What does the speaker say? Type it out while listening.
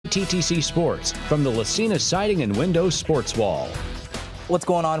TTC Sports from the Lacina Siding and Windows Sports Wall. What's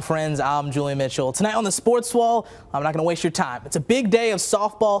going on, friends? I'm Julian Mitchell. Tonight on the Sports Wall, I'm not going to waste your time. It's a big day of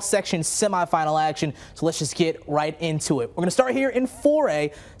softball section semifinal action, so let's just get right into it. We're going to start here in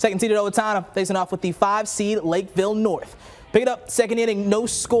 4A. Second seeded Owatonna facing off with the 5 seed Lakeville North. Pick it up, second inning, no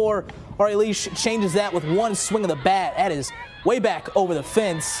score. Ari Leash changes that with one swing of the bat. That is way back over the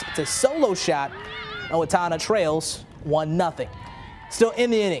fence. It's a solo shot. Owatonna trails 1-0. Still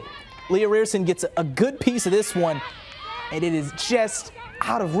in the inning, Leah Rearson gets a good piece of this one, and it is just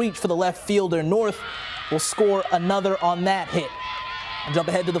out of reach for the left fielder. North will score another on that hit. And jump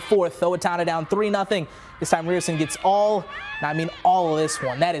ahead to the fourth. Owatonna down 3-0. This time Rearson gets all, and I mean all of this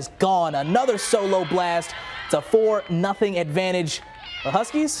one. That is gone. Another solo blast. It's a 4-0 advantage. The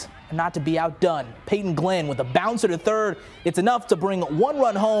Huskies are not to be outdone. Peyton Glenn with a bouncer to third. It's enough to bring one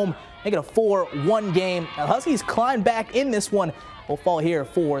run home, make it a 4-1 game. Now, the Huskies climb back in this one. Will fall here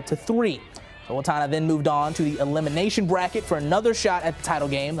 4-3. Owatonna then moved on to the elimination bracket for another shot at the title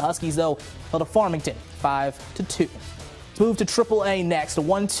game. The Huskies, though, fell to Farmington 5-2. Let's move to AAA next. A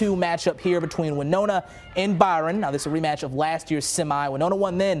 1-2 matchup here between Winona and Byron. Now, this is a rematch of last year's semi. Winona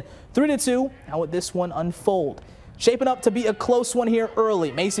won then 3-2. How would this one unfold? Shaping up to be a close one here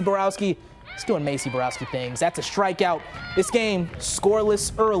early. Macy Borowski is doing Macy Borowski things. That's a strikeout. This game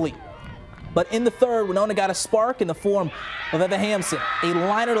scoreless early. But in the third, Winona got a spark in the form of Eva Hampson. A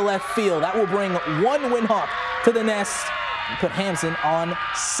liner to left field. That will bring one Windhawk to the nest and put Hampson on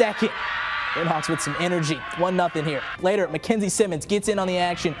second. Windhawks with some energy. 1-0 here. Later, Mackenzie Simmons gets in on the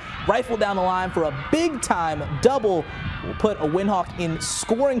action. Rifle down the line for a big-time double. Will put a Windhawk in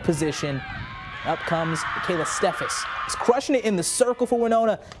scoring position. Up comes Kayla Steffes. He's crushing it in the circle for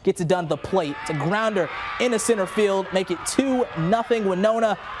Winona. Gets it done at the plate. It's a grounder into center field. Make it 2-0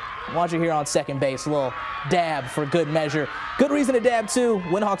 Winona. Watch it here on second base. A little dab for good measure. Good reason to dab, too.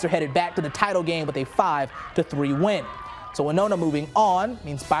 Windhawks are headed back to the title game with a 5-3 win. So Winona moving on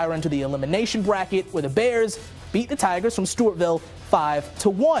means Byron to the elimination bracket, where the Bears beat the Tigers from Stewartville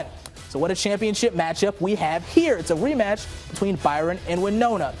 5-1. So what a championship matchup we have here. It's a rematch between Byron and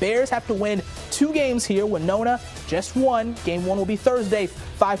Winona. Bears have to win 2 games here. Winona just 1. Game 1 will be Thursday,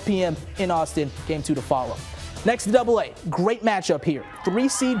 5 p.m. in Austin. Game 2 to follow. Next to AA, great matchup here. 3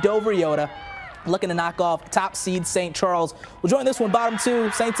 seed Dover Yoda looking to knock off top seed St. Charles. We'll join this one bottom 2.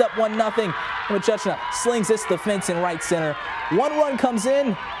 Saints up 1-0. Chutchna slings this to the fence in right center. One run comes in,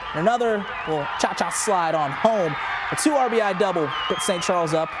 and another will cha-cha slide on home. A 2 RBI double puts St.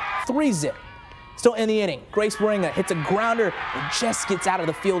 Charles up 3-0. Still in the inning, Grace Moringa hits a grounder. It just gets out of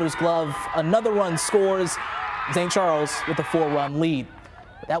the fielder's glove. Another run scores. St. Charles with a 4-run lead.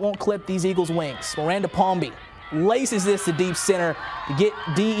 But that won't clip these Eagles' wings. Miranda Palmby laces this to deep center to get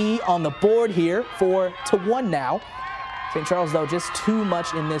DE on the board here, 4-1 now. St. Charles, though, just too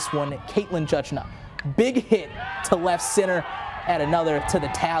much in this one. Caitlin Chutchna, big hit to left center, add another to the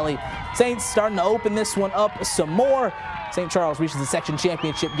tally. Saints starting to open this one up some more. St. Charles reaches the section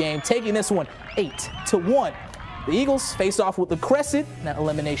championship game, taking this one 8-1. The Eagles face off with the Crescent in that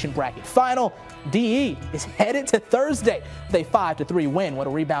elimination bracket final. DE is headed to Thursday with a 5-3 win. What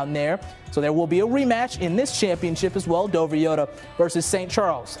a rebound there. So there will be a rematch in this championship as well. Dover Yoda versus St.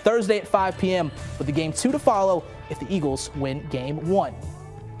 Charles. Thursday at 5 p.m. with the game 2 to follow if the Eagles win game 1.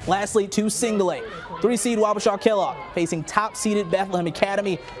 Lastly, 2 single A. 3 seed Wabasha Kellogg facing top seeded Bethlehem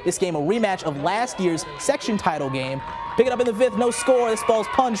Academy. This game a rematch of last year's section title game. Pick it up in the 5th, no score. This ball's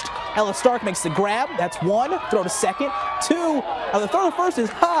punched. Ella Stark makes the grab. That's 1. Throw to second. 2. The throw to first is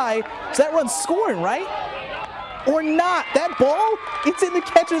high, so that run's scoring, right? Or not. That ball, it's in the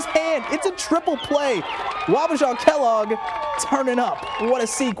catcher's hand. It's a triple play. Wabasha Kellogg turning up. What a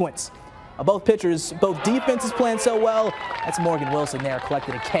sequence. Both pitchers, both defenses playing so well. That's Morgan Wilson there,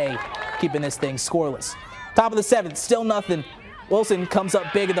 collected a K, keeping this thing scoreless. Top of the 7th, still nothing. Wilson comes up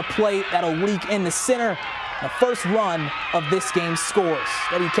big at the plate. That'll leak in the center. The first run of this game scores.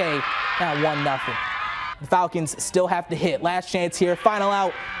 WK now 1-0. The Falcons still have to hit. Last chance here, final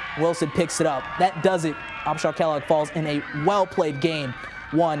out. Wilson picks it up. That does it. Wabasha Kellogg falls in a well-played game,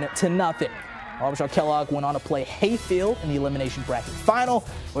 1-0. Wabasha Kellogg went on to play Hayfield in the elimination bracket final,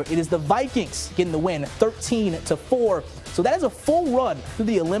 where it is the Vikings getting the win 13-4. So that is a full run through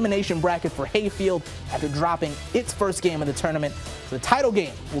the elimination bracket for Hayfield after dropping its first game of the tournament. So the title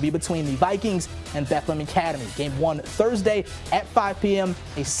game will be between the Vikings and Bethlehem Academy. Game 1 Thursday at 5 p.m.,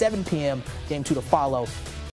 a 7 p.m. game 2 to follow